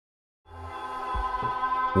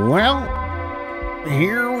Well,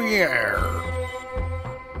 here we are.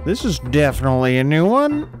 This is definitely a new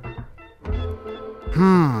one.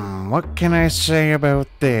 What can I say about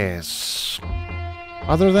this?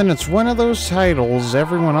 Other than it's one of those titles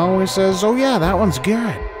everyone always says, oh yeah, that one's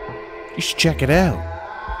good. You should check it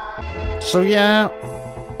out. So yeah,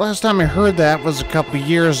 last time I heard that was a couple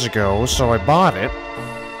years ago, so I bought it.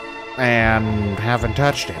 And haven't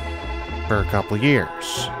touched it for a couple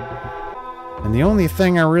years. And the only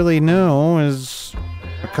thing I really know is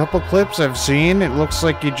a couple clips I've seen. It looks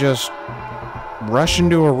like you just rush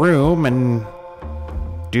into a room and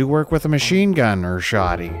do work with a machine gun or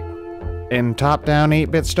shoddy in top-down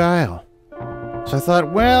 8-bit style. So I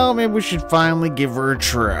thought, well, maybe we should finally give her a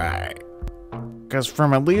try. Because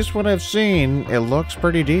from at least what I've seen, it looks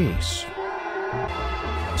pretty decent.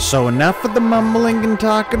 So enough of the mumbling and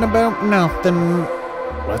talking about nothing.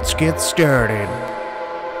 Let's get started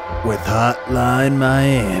with Hotline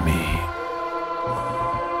Miami.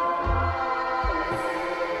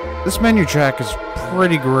 This menu track is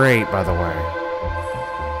pretty great, by the way.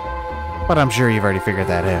 But I'm sure you've already figured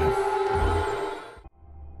that out.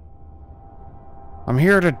 I'm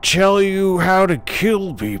here to tell you how to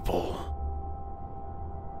kill people.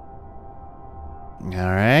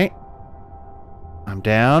 Alright. I'm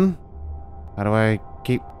down. How do I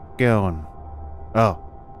keep going? Oh.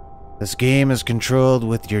 This game is controlled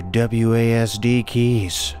with your WASD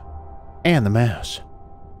keys. And the mouse.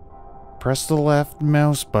 Press the left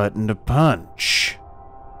mouse button to punch.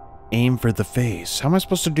 Aim for the face. How am I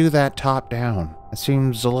supposed to do that top down? That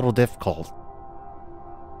seems a little difficult.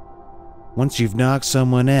 Once you've knocked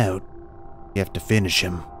someone out, you have to finish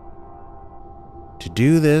him. To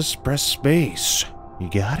do this, press space. You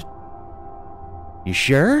got it? You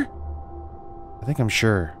sure? I think I'm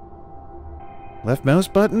sure. Left mouse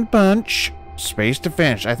button punch. Space to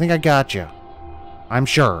finish. I think I got you. I'm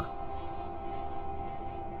sure.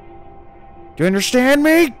 Do you understand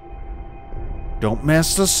me? Don't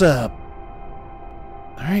mess this up.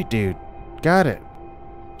 Alright, dude. Got it.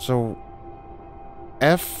 So,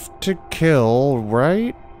 F to kill,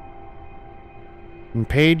 right? And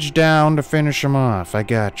page down to finish him off. I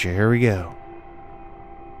got you. Here we go.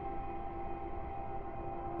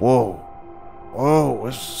 Whoa. Whoa,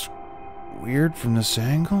 this is weird from this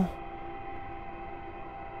angle.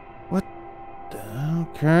 What the...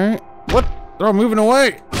 Okay. What? Oh, moving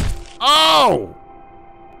away. Oh!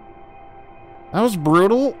 That was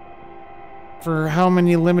brutal. For how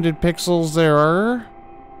many limited pixels there are.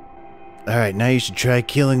 Alright, now you should try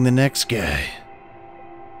killing the next guy.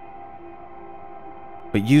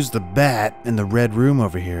 But use the bat in the red room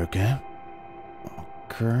over here, okay?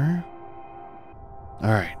 Okay.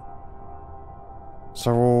 Alright.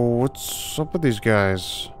 So, what's up with these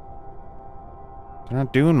guys? They're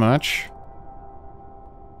not doing much.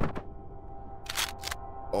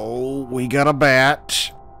 Oh, we got a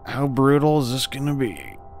bat. How brutal is this gonna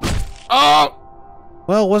be? Oh!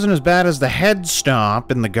 Well, it wasn't as bad as the head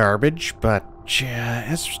stomp in the garbage, but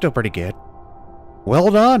yeah, it's still pretty good. Well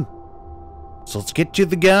done. So let's get to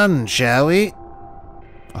the gun, shall we?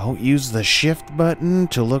 Oh, use the shift button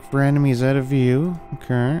to look for enemies out of view.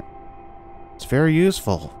 Okay. It's very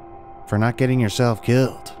useful for not getting yourself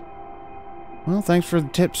killed. Well, thanks for the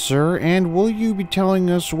tip, sir. And will you be telling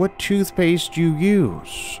us what toothpaste you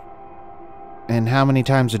use? And how many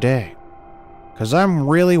times a day? Because I'm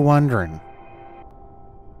really wondering.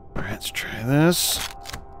 Alright, let's try this.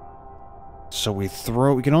 So we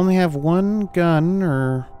can only have one gun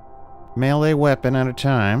or melee weapon at a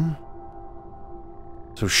time.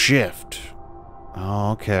 So shift.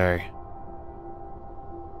 Oh, okay.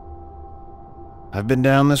 I've been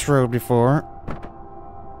down this road before.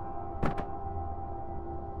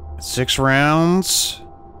 6 rounds.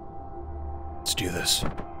 Let's do this.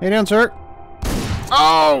 Hey down, sir.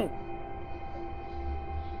 Oh!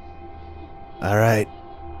 Alright.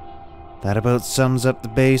 That about sums up the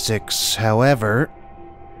basics. However,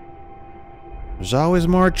 there's always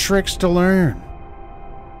more tricks to learn.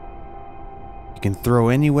 You can throw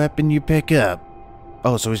any weapon you pick up.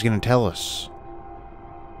 Oh, so he's gonna tell us.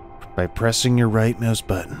 By pressing your right mouse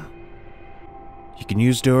button. You can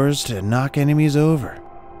use doors to knock enemies over.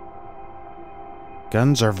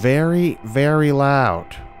 Guns are very, very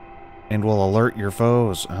loud and will alert your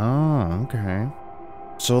foes. Oh, okay.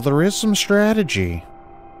 So there is some strategy.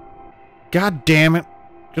 God damn it.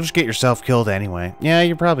 You'll just get yourself killed anyway. Yeah,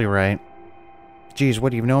 you're probably right. Geez,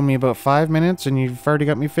 what, you've known me about 5 minutes and you've already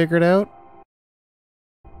got me figured out?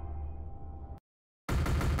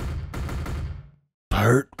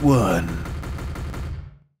 Part 1.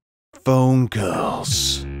 Phone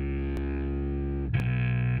calls.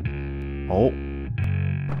 Oh.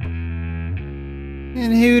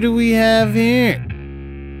 And who do we have here?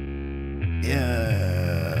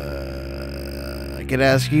 I could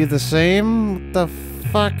ask you the same. What the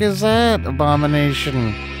fuck is that,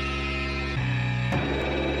 abomination?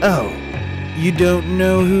 Oh, you don't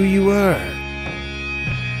know who you are.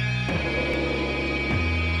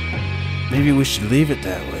 Maybe we should leave it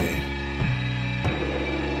that way.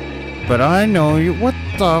 But I know you. What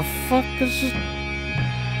the fuck is it?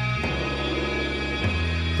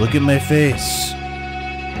 Look at my face.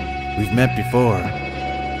 We've met before.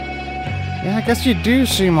 Yeah, I guess you do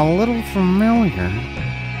seem a little familiar.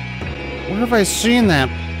 Where have I seen that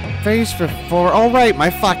face before? Oh, right, my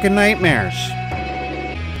fucking nightmares.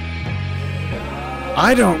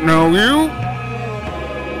 I don't know you.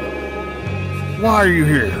 Why are you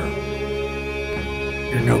here?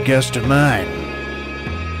 You're no guest of mine.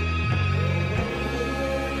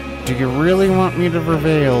 Do you really want me to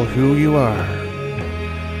reveal who you are?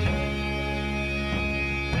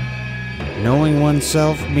 Knowing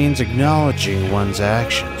oneself means acknowledging one's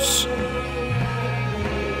actions.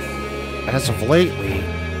 As of lately,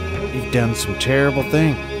 you've done some terrible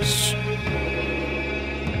things.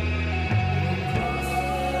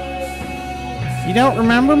 You don't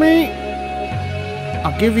remember me?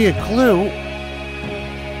 I'll give you a clue.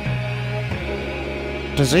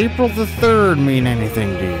 Does April the 3rd mean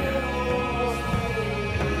anything to you?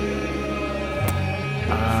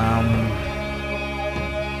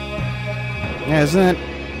 Yeah, isn't it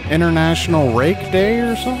International Rake Day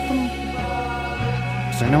or something?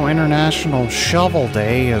 Because I know International Shovel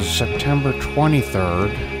Day is September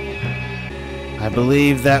 23rd. I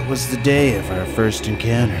believe that was the day of our first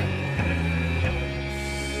encounter.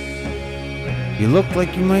 You look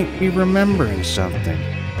like you might be remembering something.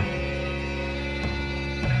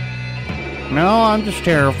 No, I'm just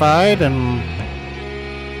terrified and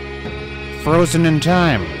frozen in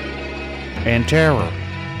time and terror.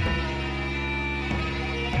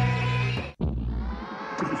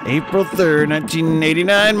 April 3rd,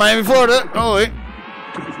 1989, Miami, Florida. Oh, wait.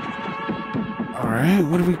 Alright,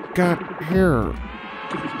 what do we got here?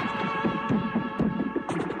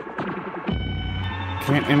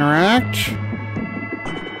 Can't interact.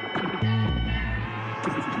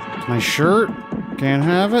 My shirt. Can't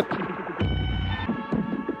have it.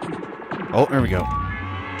 Oh, there we go.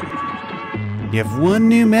 You have one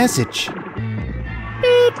new message.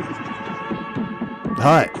 Beep.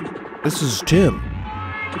 Hi, this is Tim.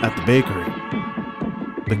 At the bakery.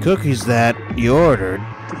 The cookies that you ordered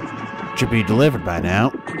should be delivered by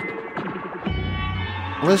now.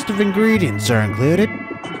 A list of ingredients are included.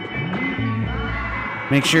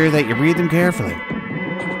 Make sure that you read them carefully.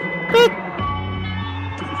 Beep.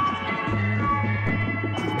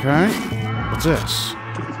 Okay, what's this?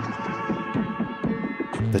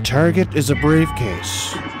 The target is a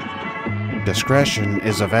briefcase. Discretion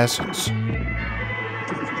is of essence.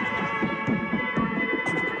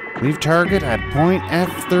 Leave target at point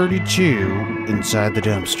F32 inside the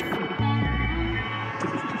dumpster.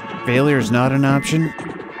 Failure is not an option.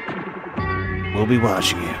 We'll be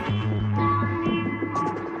watching you.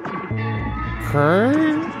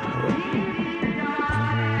 Okay.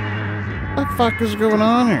 What the fuck is going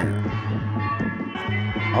on here?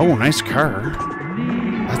 Oh, nice car.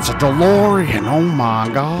 That's a DeLorean. Oh my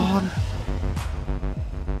god.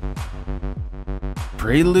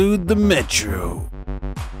 Prelude the Metro.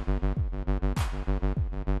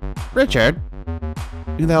 Richard?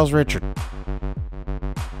 Who the hell's Richard?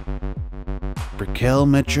 Brickell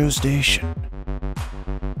Metro Station.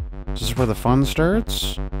 Is this where the fun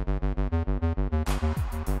starts?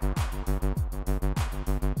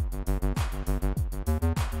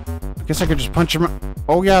 I guess I could just punch him.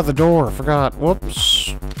 Oh yeah, the door. I forgot.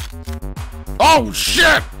 Whoops. Oh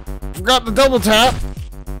shit! Forgot the double tap.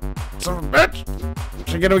 Son of a bitch.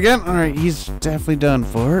 Should I get him again? Alright, he's definitely done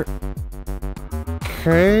for it.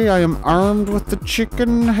 Okay, I am armed with the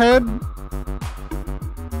chicken head.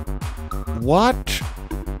 What?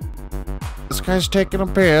 This guy's taking a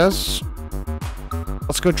piss.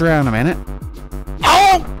 Let's go drown him in it.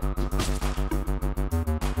 Oh!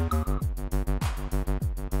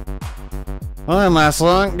 Well, that didn't last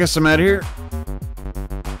long. Guess I'm out of here.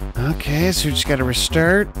 Okay, so we just gotta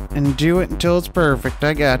restart and do it until it's perfect.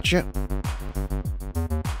 I gotcha.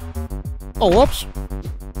 Oh, whoops.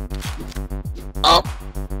 Oh!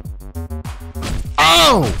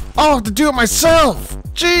 Oh! Oh, I have to do it myself!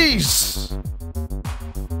 Jeez!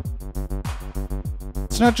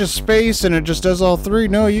 It's not just space and it just does all three.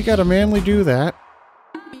 No, you gotta manually do that.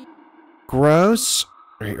 Gross.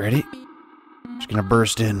 Alright, ready? Just gonna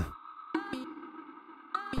burst in.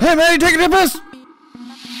 Hey man, you taking a piss?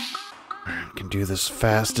 I can do this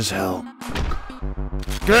fast as hell.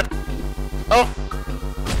 Good. Oh.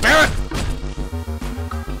 Damn it.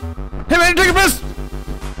 Hey, man, take a piss.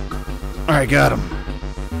 Alright, got him.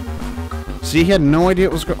 See, he had no idea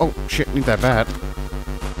it was going. Oh, shit, need that bat.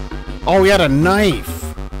 Oh, he had a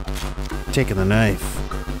knife. Taking the knife.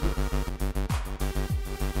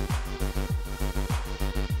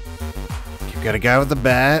 You've got a guy with the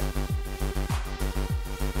bat. I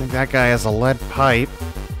think that guy has a lead pipe.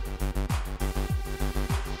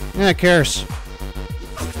 Yeah, who cares?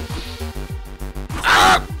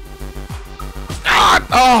 Ah! Ah!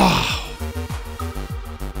 Oh!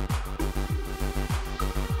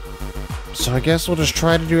 So I guess we'll just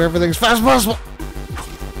try to do everything as fast as possible.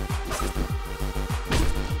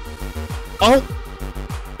 Oh!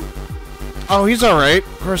 Oh, he's alright.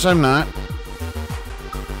 Of course I'm not.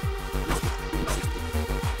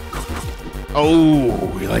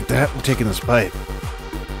 Oh, you like that? I'm taking this pipe.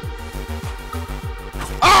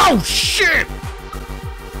 Oh, shit!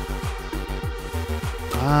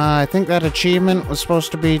 I think that achievement was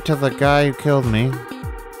supposed to be to the guy who killed me.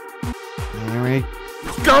 There we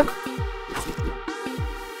go!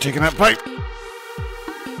 Taking that pipe!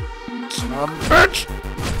 Son of a bitch!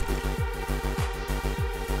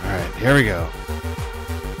 Alright, here we go.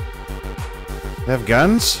 They have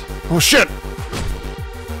guns? Oh, shit!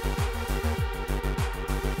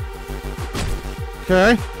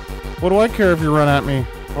 Okay. What do I care if you run at me?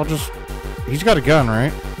 I'll just... He's got a gun,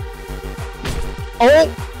 right? Oh!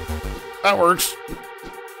 That works.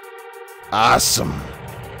 Awesome.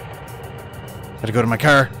 Gotta go to my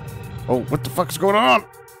car. Oh, what the fuck is going on?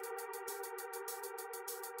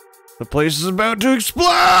 The place is about to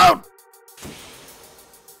explode!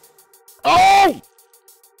 Oh!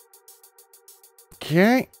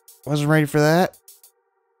 Okay. Wasn't ready for that.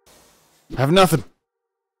 I have nothing.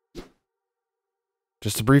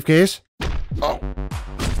 Just a briefcase? Oh.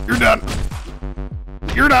 You're done.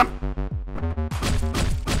 You're done.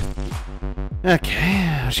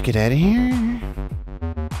 Okay, let's get out of here.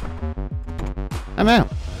 I'm out.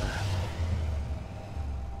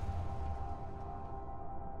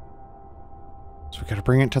 So we gotta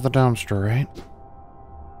bring it to the dumpster, right?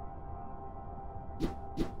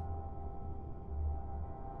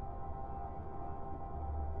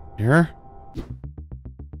 Here?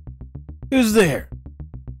 Who's there?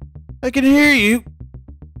 I can hear you.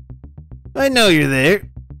 I know you're there.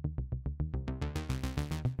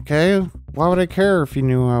 Okay, why would I care if you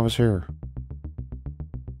knew I was here?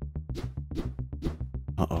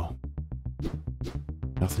 Uh-oh.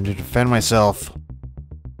 Nothing to defend myself.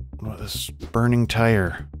 What, this burning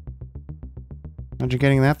tire? Imagine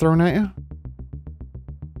getting that thrown at you?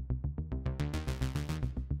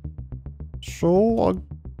 So, I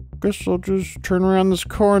guess I'll just turn around this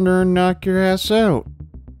corner and knock your ass out.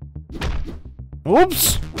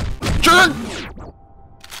 Oops! Jerk!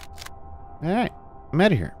 Alright, I'm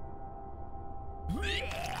out of here.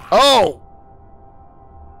 Oh!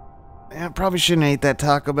 I probably shouldn't eat that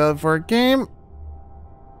Taco Bell before a game.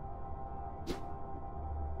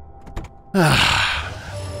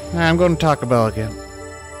 I'm going to Taco Bell again.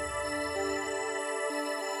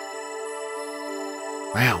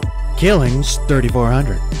 Wow. Killings,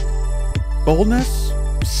 3,400. Boldness,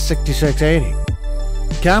 6,680.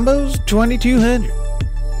 Combos, 2,200.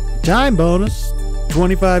 Time bonus,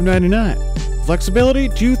 2,599. Flexibility,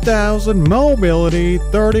 2,000. Mobility,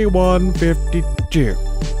 3,152.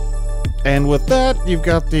 And with that, you've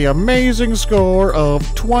got the amazing score of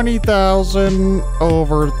 20,000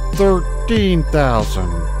 over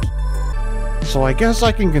 13,000. So I guess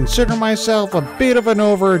I can consider myself a bit of an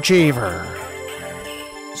overachiever.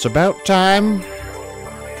 It's about time.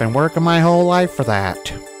 Been working my whole life for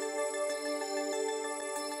that.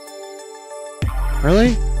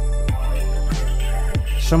 Really?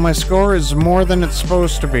 So my score is more than it's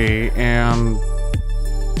supposed to be, and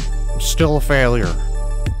I'm still a failure.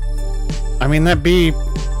 I mean, that B,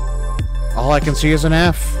 all I can see is an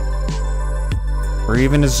F. Or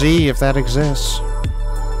even a Z, if that exists.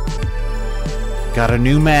 Got a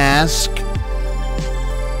new mask.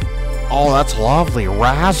 Oh, that's lovely.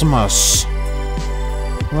 Rasmus.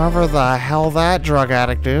 Whoever the hell that drug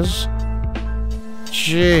addict is.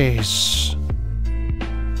 Jeez.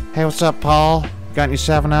 Hey, what's up, Paul? Got any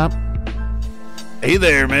 7-Up? Hey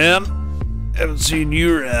there, man. Haven't seen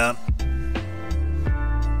you around.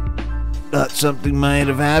 Thought something might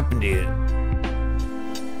have happened to you.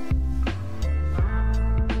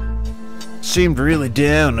 Seemed really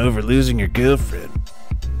down over losing your girlfriend.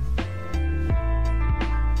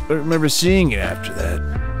 I remember seeing you after that.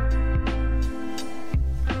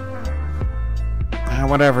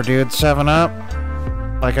 Whatever, dude. 7-Up?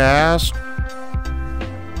 Like I asked?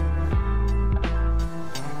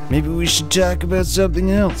 Maybe we should talk about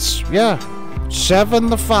something else. Yeah. 7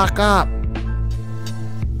 the fuck up.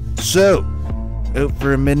 So, out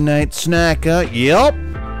for a midnight snack, huh? Yep.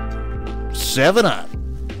 7 Up.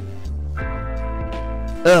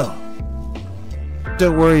 Oh.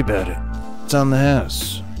 Don't worry about it. It's on the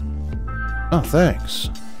house. Oh, thanks.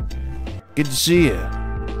 Good to see you.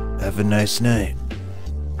 Have a nice night.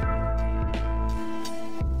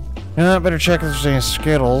 Yeah, I better check if there's any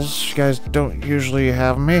Skittles. You guys don't usually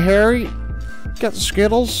have them. Hey, Harry? Got the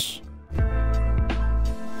Skittles?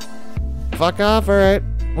 Fuck off, alright.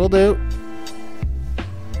 Will do.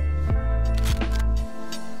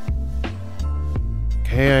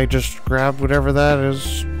 Okay, I just grabbed whatever that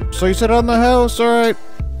is. So you said on the house, alright.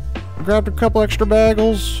 Grabbed a couple extra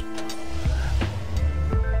bagels.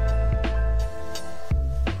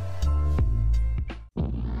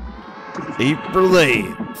 April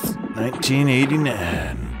 8th,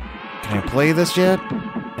 1989. Can I play this yet?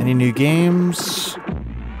 Any new games?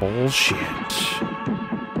 Bullshit.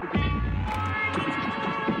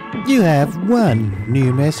 You have one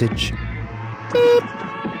new message. Beep.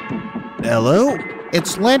 Hello?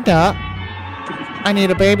 It's Linda. I need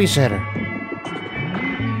a babysitter.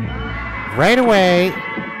 Right away.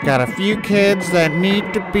 Got a few kids that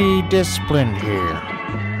need to be disciplined here.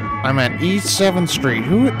 I'm at East 7th Street.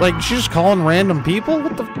 Who, like, she's just calling random people?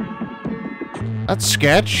 What the? That's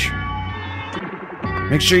sketch.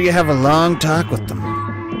 Make sure you have a long talk with them.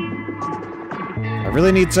 I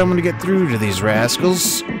really need someone to get through to these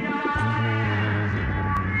rascals.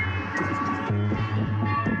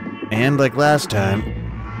 And like last time,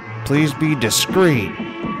 please be discreet.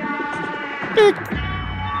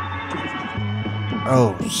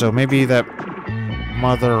 Oh, so maybe that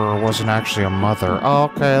mother wasn't actually a mother. Oh,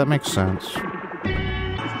 okay, that makes sense.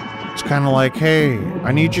 It's kind of like, hey,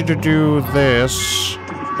 I need you to do this,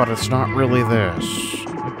 but it's not really this.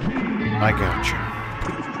 I got you.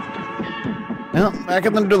 well, back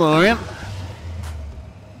in the DeLorean.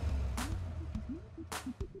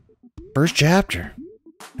 First chapter.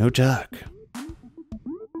 No talk.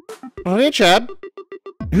 Oh, hey, Chad.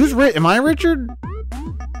 Who's am I Richard?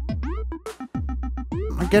 I'm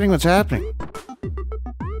not getting what's happening.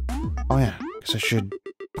 Oh yeah, guess I should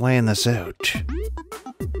plan this out.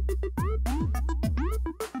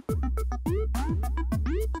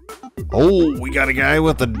 Oh, we got a guy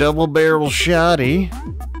with a double-barrel shotty.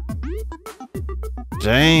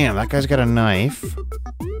 Damn, that guy's got a knife.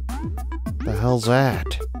 The hell's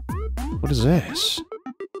that? What is this?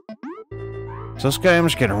 So this guy, I'm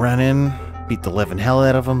just gonna run in, beat the living hell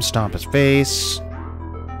out of him, stomp his face.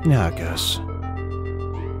 You know how it goes.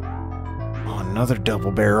 Oh, another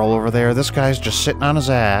double barrel over there. This guy's just sitting on his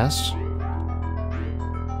ass.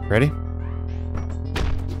 Ready?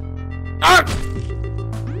 Ah!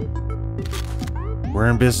 We're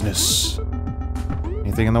in business.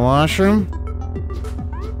 Anything in the washroom?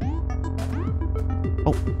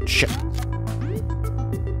 Oh, shit.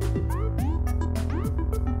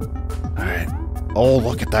 Alright. Oh,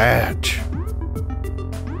 look at that.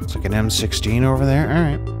 It's like an M16 over there.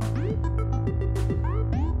 Alright.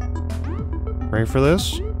 Ready for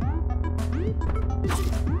this?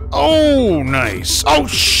 Oh, nice. Oh,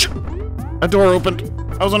 shit. A door opened.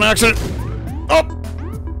 That was an accident. Oh!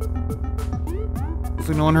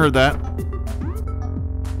 Hopefully no one heard that.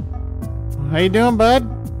 How you doing, bud?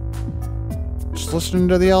 Just listening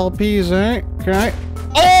to the LPs, alright? Okay.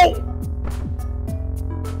 Oh!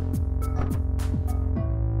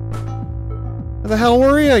 Where the hell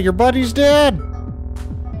were you? Your buddy's dead.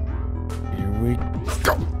 Here we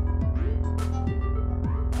go.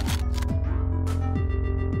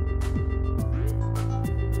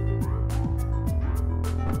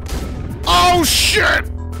 Oh, shit!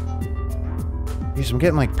 Jeez, I'm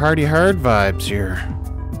getting like party hard vibes here.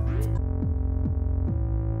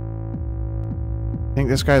 Think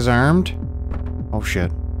this guy's armed? Oh shit.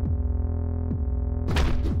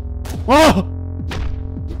 Whoa!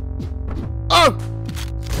 Oh!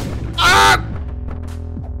 Ah!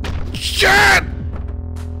 Shit!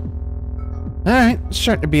 Alright, it's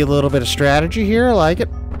starting to be a little bit of strategy here. I like it.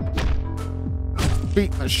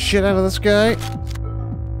 Beating the shit out of this guy.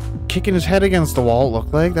 Kicking his head against the wall, it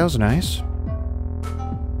looked like. That was nice.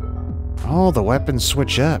 Oh, the weapons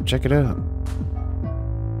switch up. Check it out.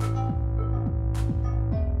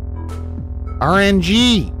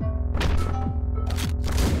 RNG!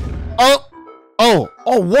 Oh! Oh!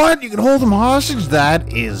 Oh, what? You can hold them hostage?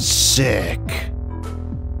 That is sick.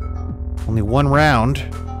 Only one round.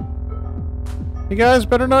 You guys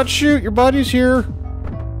better not shoot. Your buddy's here.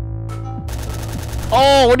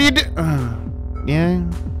 Oh, what do you do? Yeah.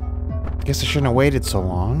 Guess I shouldn't have waited so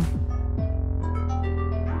long.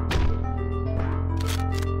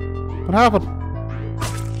 What happened?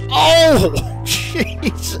 Oh!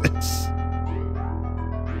 Jesus!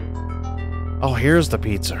 Oh, here's the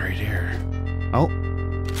pizza right here. Oh.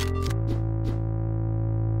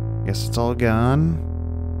 Guess it's all gone.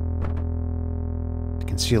 I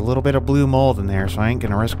can see a little bit of blue mold in there, so I ain't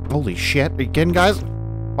gonna risk... Holy shit, are you kidding, guys?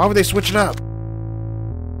 Why would they switch it up?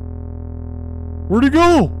 Where'd he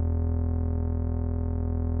go?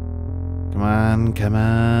 Come on, come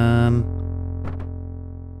on.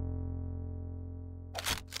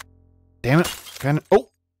 Damn it. Kinda... Oh!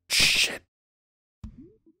 Shit.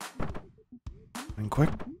 And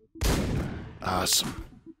quick. Awesome.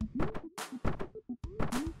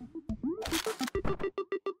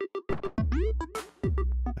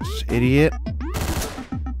 This idiot.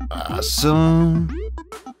 Awesome.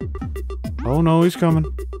 Oh no, he's coming.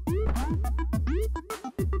 How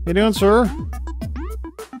you doing, sir?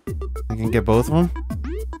 I can get both of them.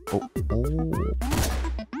 Oh, oh.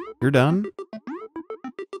 You're done.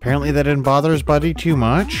 Apparently that didn't bother his buddy too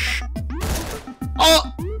much. Oh!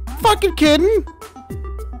 Fucking kidding!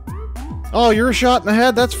 Oh, you're a shot in the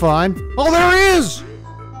head? That's fine. Oh, there he is!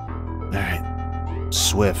 Alright.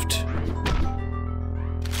 Swift.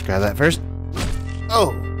 Grab that first.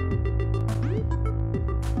 Oh!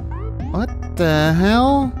 What the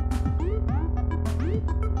hell?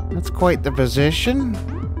 That's quite the position.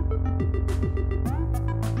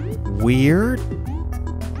 Weird.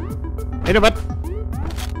 Hit him up.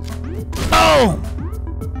 Oh!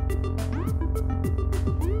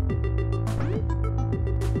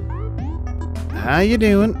 How you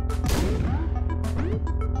doing?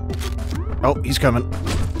 Oh, he's coming.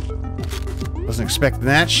 Wasn't expecting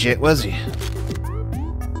that shit, was he?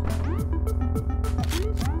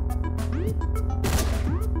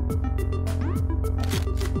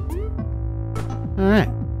 Alright.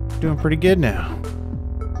 Doing pretty good now.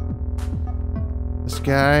 This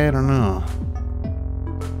guy, I don't know.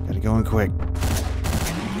 Gotta go in quick.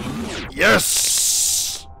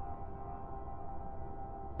 Yes!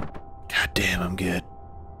 God damn, I'm good.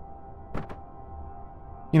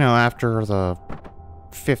 You know, after the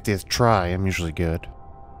 50th try, I'm usually good.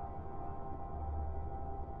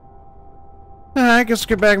 Alright, guess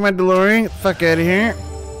get back in my DeLorean. Get the fuck out of here.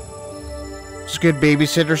 It's a good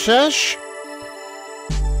babysitter sesh.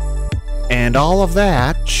 And all of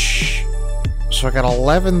that. So I got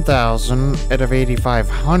 11,000 out of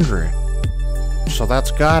 8,500. So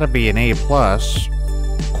that's gotta be an A+.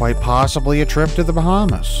 Quite possibly a trip to the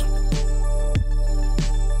Bahamas.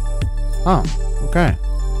 Oh, okay.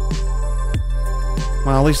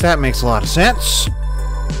 Well, at least that makes a lot of sense.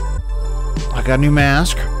 I got a new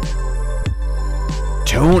mask.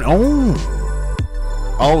 Oh!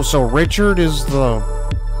 Oh, so Richard is the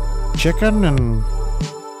chicken and...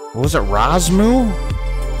 What was it, Rosmu?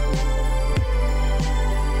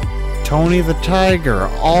 Tony the tiger.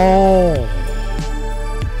 Oh!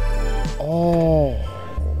 Oh!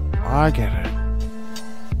 I get it.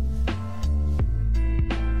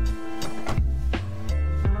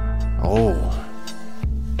 Oh.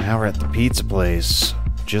 Now we're at the pizza place.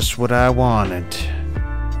 Just what I wanted.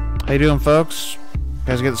 How you doing, folks?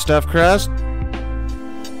 Guys get the stuffed crust?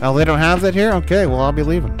 Oh, they don't have that here? Okay, well, I'll be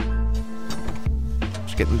leaving.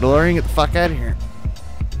 Just get in the DeLorean and get the fuck out of here.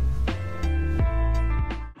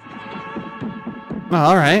 Oh,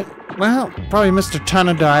 alright. Well, probably missed a ton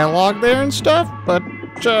of dialogue there and stuff, but,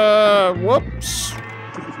 whoops.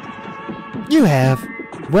 You have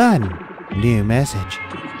one new message.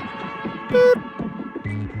 Boop.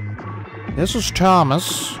 This is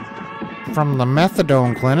Thomas from the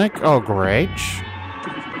Methadone Clinic. Oh, great.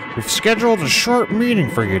 We've scheduled a short meeting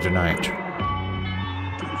for you tonight.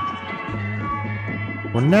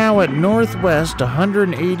 We're now at Northwest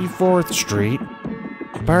 184th Street,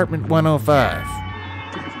 apartment 105.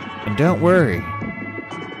 And don't worry.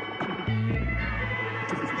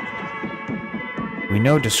 We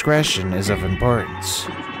know discretion is of importance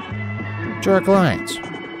to our clients.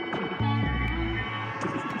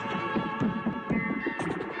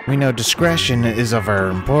 We know discretion is of our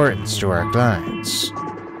importance to our clients.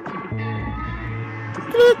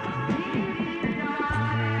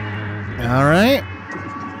 Alright.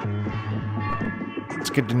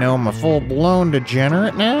 It's good to know I'm a full-blown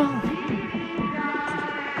degenerate now.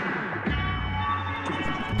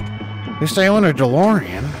 At least I own a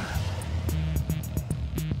DeLorean.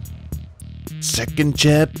 Second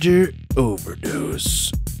chapter,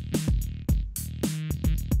 overdose.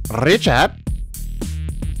 Richard.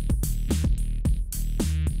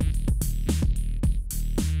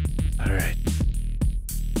 Alright.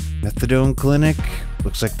 Methadone Clinic.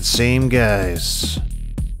 Looks like the same guys.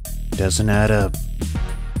 Doesn't add up.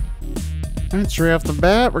 Alright, so right off the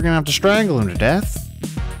bat, we're gonna have to strangle him to death.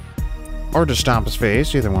 Or just stomp his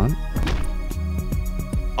face, either one.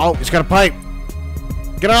 Oh, he's got a pipe!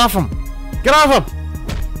 Get off him! Get off him!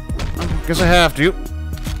 I guess I have to.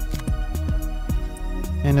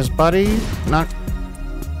 And his buddy, not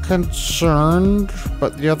concerned,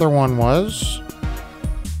 but the other one was.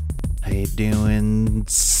 How you doing,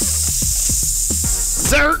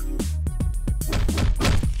 sir?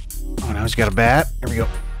 Oh, now he's got a bat. Here we go.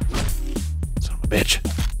 Son of a bitch.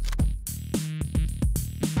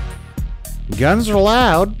 Guns are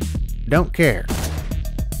loud. Don't care.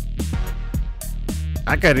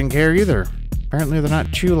 That guy didn't care either. Apparently they're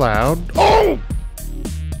not too loud. Oh!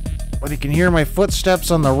 But he can hear my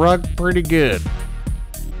footsteps on the rug pretty good.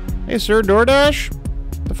 Hey, sir, DoorDash?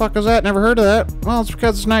 The fuck is that? Never heard of that. Well, it's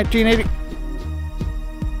because it's 1980.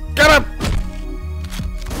 Get him!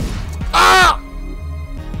 Ah!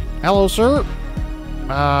 Hello, sir?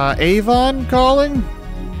 Avon calling?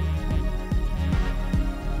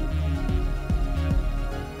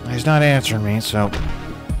 He's not answering me, so...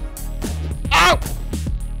 Ow!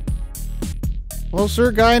 Hello,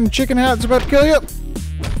 sir? Guy in the chicken hat's about to kill you.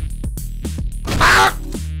 Ah!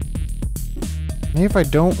 Maybe if I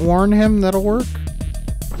don't warn him, that'll work.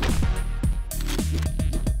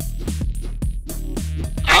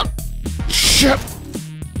 Ah! Shit! I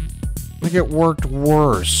think it worked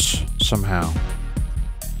worse, somehow.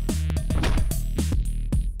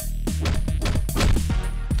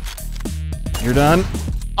 You're done?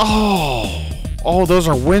 Oh! Oh, those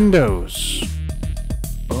are windows.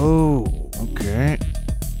 Oh, okay.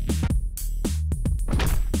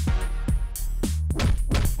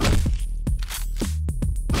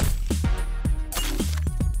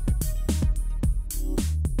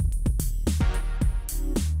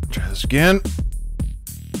 Try this again.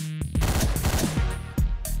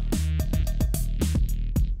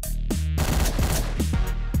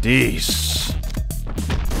 Jeez.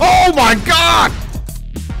 Oh my God!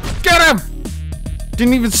 Get him!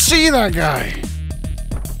 Didn't even see that guy.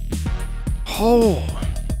 Oh.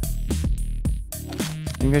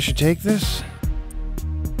 Think I should take this?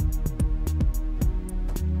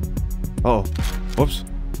 Oh. Whoops.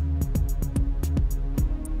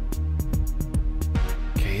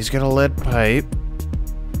 Okay, he's got a lead pipe.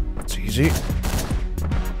 That's easy.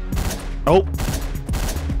 Oh.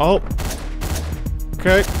 Oh.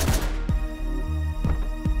 Okay.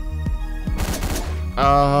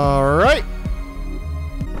 Alright.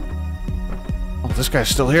 Oh, this guy's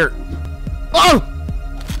still here. Oh!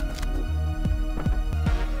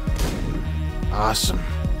 Awesome.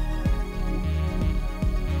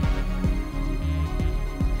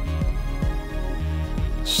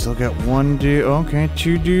 Still got one dude. Okay,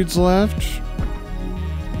 two dudes left.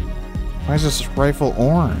 Why is this rifle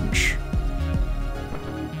orange?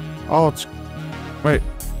 Oh, it's... Wait.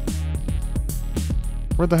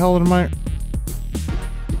 Where the hell am I...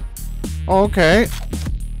 Oh, okay.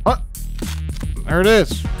 What? There it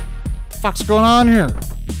is. What the fuck's going on here?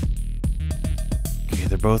 Okay,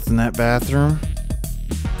 they're both in that bathroom.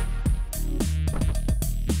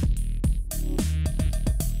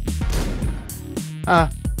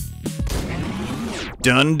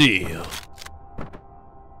 Done deal.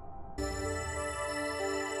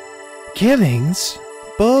 Killings,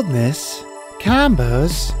 boldness,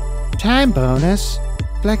 combos, time bonus,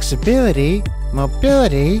 flexibility,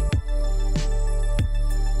 mobility.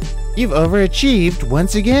 You've overachieved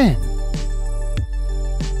once again.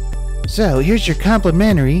 So here's your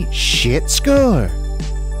complimentary shit score.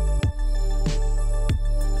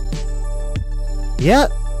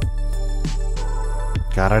 Yep.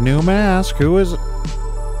 Got a new mask. Who is it?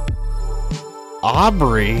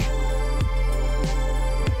 Aubrey.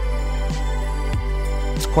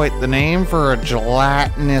 It's quite the name for a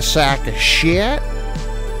gelatinous sack of shit.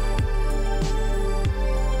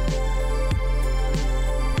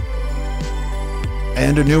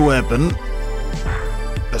 And a new weapon.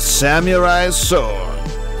 A samurai sword.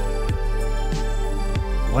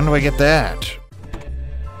 When do I get that?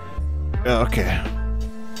 Okay.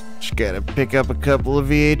 Just gotta pick up a couple of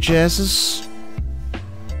VHSs.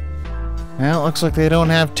 Well, it looks like they don't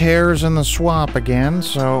have tears in the swamp again,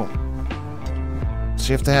 so...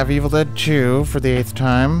 See if they have Evil Dead 2 for the 8th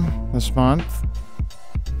time this month.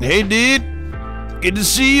 Hey, dude. Good to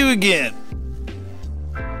see you again.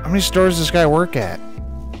 How many stores does this guy work at?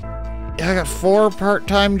 Yeah, I got 4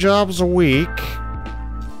 part-time jobs a week.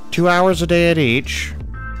 2 hours a day at each.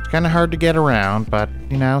 It's kind of hard to get around, but,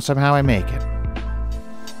 you know, somehow I make it.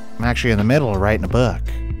 I'm actually in the middle of writing a book.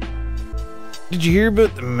 Did you hear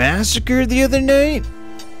about the massacre the other night?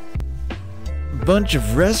 A bunch of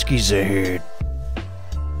Ruskies, I heard.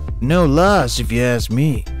 No loss if you ask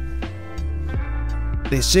me.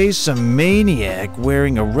 They say some maniac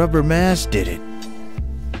wearing a rubber mask did it.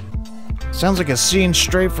 Sounds like a scene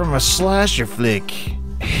straight from a slasher flick.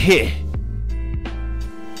 Heh.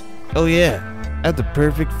 Oh yeah, I have the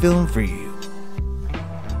perfect film for you.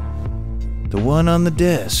 The one on the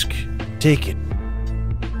desk. Take it.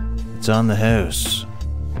 It's on the house.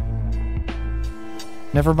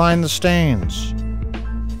 Never mind the stains.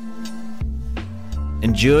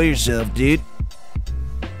 Enjoy yourself, dude.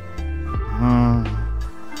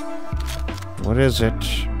 What is it?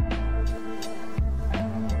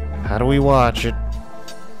 How do we watch it?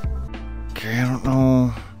 Okay, I don't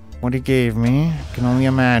know what he gave me. Can only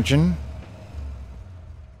imagine.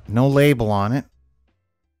 No label on it.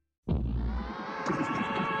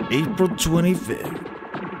 April 25th.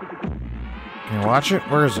 Can you watch it?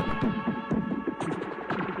 Where is it?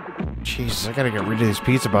 Jesus, I gotta get rid of these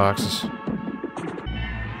pizza boxes.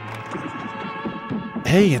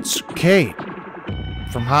 Hey, it's Kate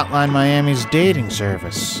from Hotline Miami's dating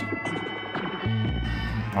service.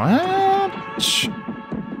 What?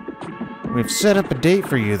 We've set up a date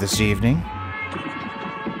for you this evening.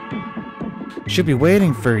 She'll be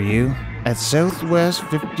waiting for you at Southwest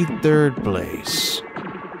 53rd Place.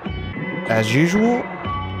 As usual,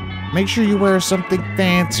 make sure you wear something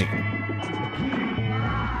fancy.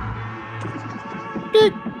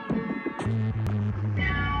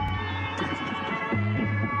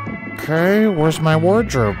 Okay, where's my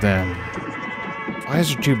wardrobe then? Why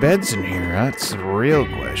is there two beds in here? That's the real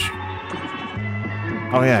question.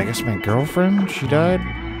 Oh yeah, I guess my girlfriend, she died.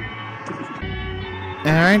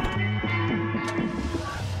 Alright.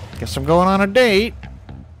 Guess I'm going on a date.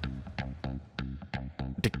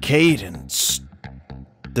 Decadence.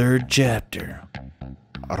 3rd chapter.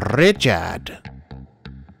 Richard.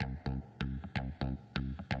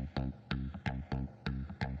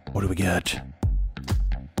 What do we got?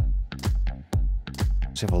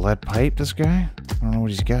 Does he have a lead pipe, this guy? I don't know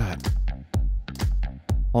what he's got.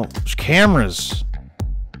 Oh, there's cameras.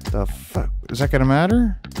 The fuck? Is that gonna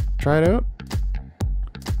matter? Try it out.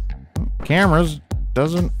 Cameras.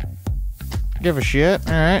 Doesn't give a shit.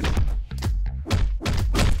 Alright.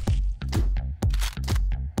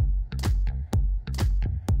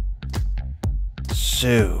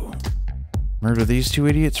 So, murder these two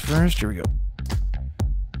idiots first. Here we go.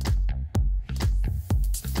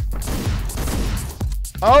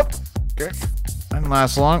 Oh! Okay. Didn't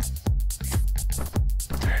last long.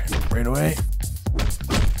 Right away.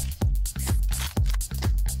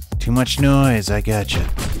 Too much noise. I gotcha.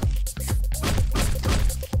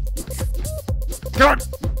 God!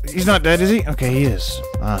 He's not dead, is he? Okay, he is.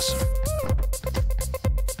 Awesome.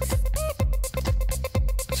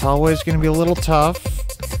 This hallway's gonna be a little tough.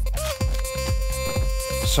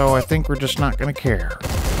 So I think we're just not gonna care.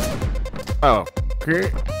 Oh,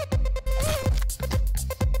 okay.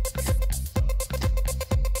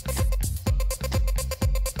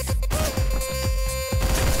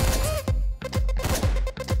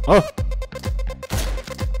 Oh!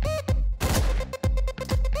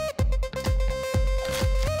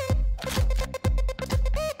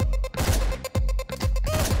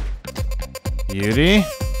 Beauty?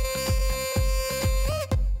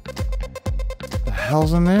 The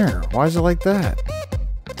hell's in there? Why is it like that?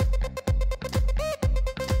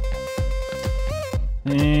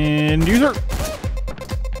 And user.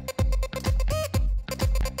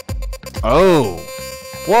 Oh!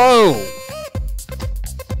 Whoa!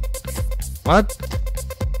 What?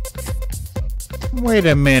 Wait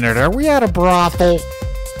a minute, are we at a brothel?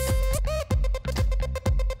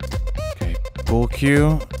 Okay, pool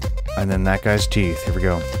cue, and then that guy's teeth. Here we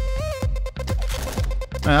go.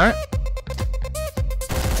 Alright.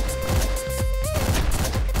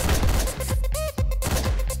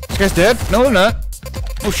 This guy's dead? No, they're not.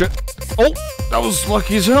 Oh shit. Oh, that was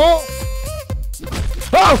lucky as hell.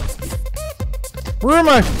 Oh! Where am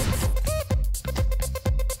I?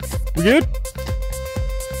 We good?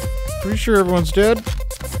 Pretty sure everyone's dead.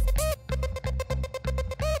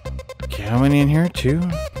 Okay, how many in here? 2?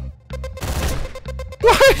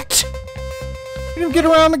 What? We didn't get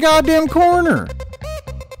around the goddamn corner.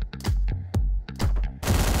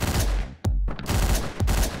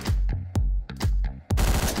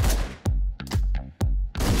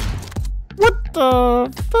 What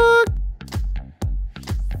the fuck?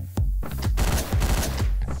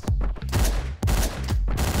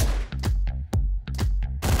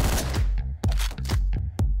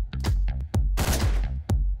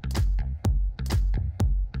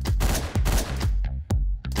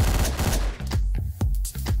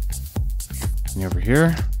 Over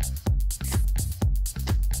here.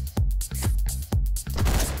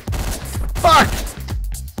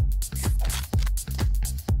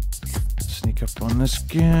 this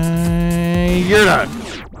guy. You're done.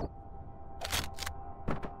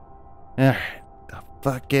 Alright, the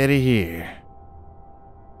fuck out of here.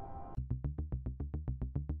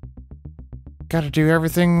 Gotta do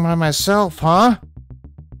everything by myself, huh?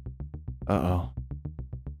 Uh-oh.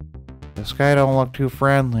 This guy don't look too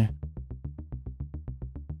friendly.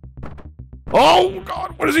 Oh,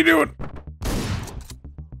 God, what is he doing?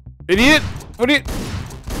 Idiot! What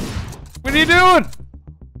are you doing?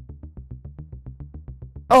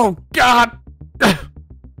 Oh, God!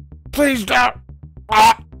 Please don't!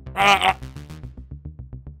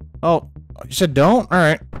 Oh, you said don't?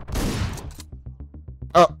 Alright.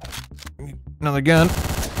 Oh, another gun.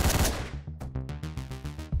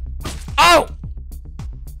 Oh!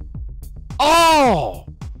 Oh!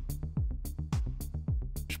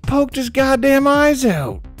 Just poked his goddamn eyes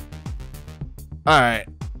out. Alright.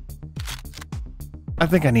 I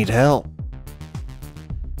think I need help.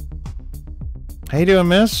 How you doing,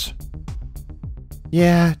 miss?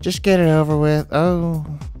 Yeah, just get it over with. Oh.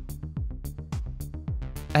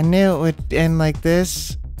 I knew it would end like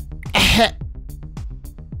this. I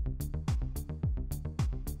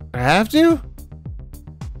have to?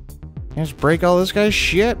 Can I just break all this guy's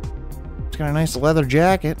shit? It's got a nice leather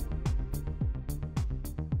jacket.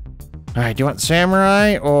 Alright, do you want the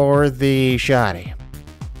samurai or the shoddy?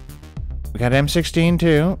 We got M16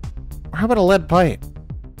 too. Or how about a lead pipe?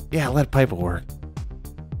 Yeah, lead pipe will work.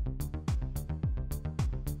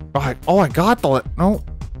 Oh, I got the lead. No.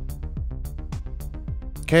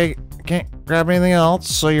 Okay, I can't grab anything else,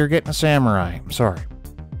 so you're getting a samurai. I'm sorry.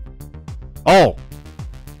 Oh!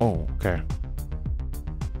 Oh, okay.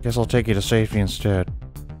 Guess I'll take you to safety instead.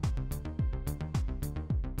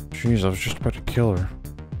 Jeez, I was just about to kill her.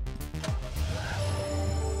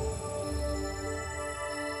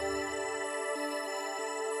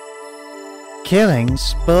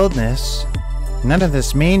 Killings, boldness. None of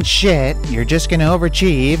this means shit. You're just gonna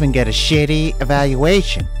overachieve and get a shitty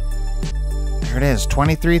evaluation. There it is,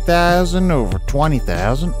 23,000 over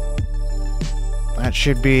 20,000. That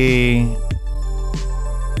should be...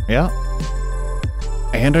 yeah.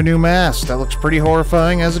 And a new mask. That looks pretty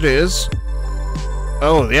horrifying as it is.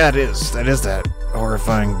 Oh, yeah, it is. That is that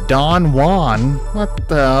horrifying. Don Juan? What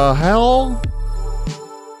the hell?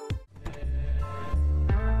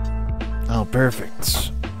 Oh, perfect.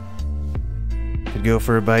 Could go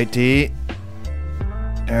for a bite to eat.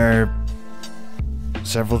 Or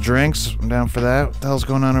several drinks. I'm down for that. What the hell's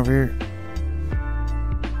going on over here?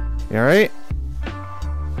 You alright?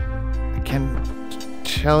 I can't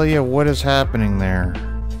tell you what is happening there.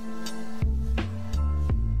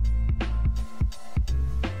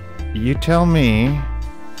 You tell me.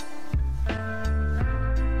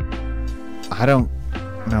 I don't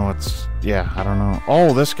know what's... yeah, I don't know.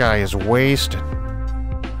 Oh, this guy is wasted.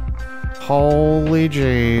 Holy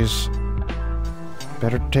jeez.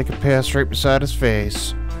 Better take a piss right beside his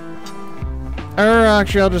face. Or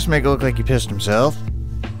actually, I'll just make it look like he pissed himself.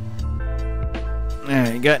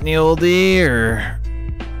 You got any oldie, or...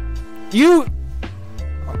 you...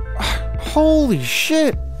 holy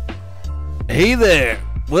shit. Hey there.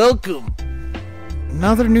 Welcome.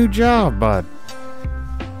 Another new job, bud.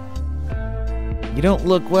 You don't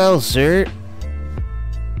look well, sir.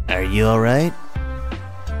 Are you alright?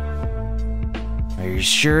 Are you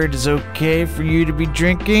sure it is okay for you to be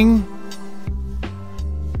drinking?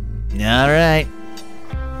 Alright.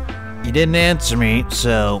 You didn't answer me,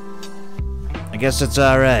 so I guess it's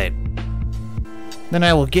alright. Then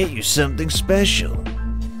I will get you something special.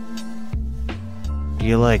 Do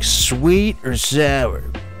you like sweet or sour?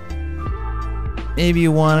 Maybe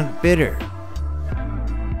you want it bitter.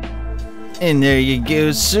 And there you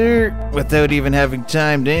go, sir. Without even having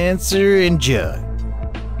time to answer, enjoy.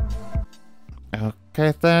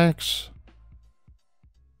 Okay, thanks.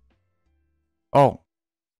 Oh.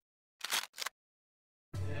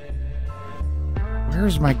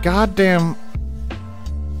 Where's my goddamn...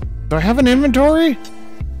 do I have an inventory?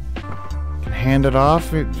 Can hand it off.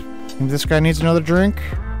 This guy needs another drink?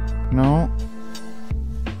 No.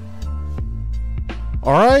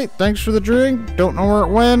 Alright, thanks for the drink. Don't know where it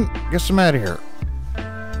went. Guess I'm out of here.